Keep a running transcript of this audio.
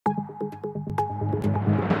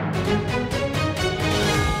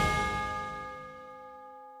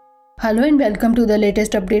Hello and welcome to the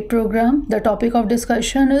latest update program. The topic of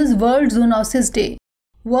discussion is World Zoonosis Day.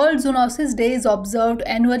 World Zoonosis Day is observed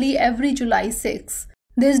annually every July 6.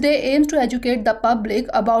 This day aims to educate the public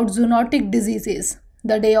about zoonotic diseases.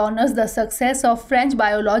 The day honors the success of French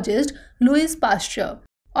biologist Louis Pasteur.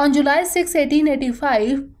 On July 6,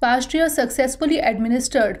 1885, Pasteur successfully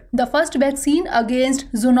administered the first vaccine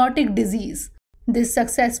against zoonotic disease. This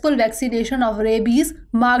successful vaccination of rabies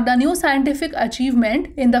marked a new scientific achievement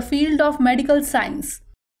in the field of medical science.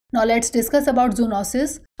 Now let's discuss about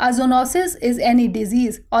zoonosis. A zoonosis is any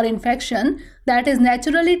disease or infection that is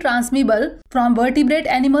naturally transmissible from vertebrate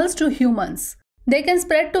animals to humans. They can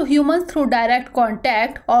spread to humans through direct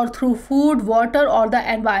contact or through food, water, or the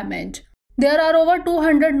environment. There are over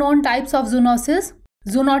 200 known types of zoonosis.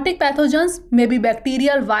 Zoonotic pathogens may be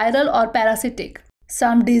bacterial, viral, or parasitic.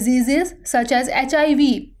 Some diseases, such as HIV,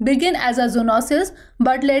 begin as a zoonosis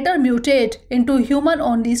but later mutate into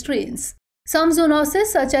human-only strains. Some zoonoses,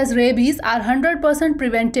 such as rabies, are 100%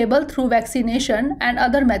 preventable through vaccination and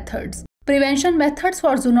other methods. Prevention methods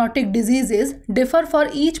for zoonotic diseases differ for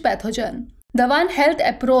each pathogen. The One Health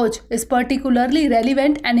approach is particularly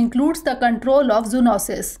relevant and includes the control of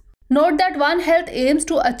zoonosis. Note that One Health aims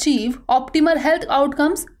to achieve optimal health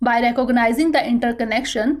outcomes by recognizing the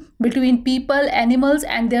interconnection between people, animals,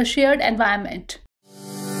 and their shared environment.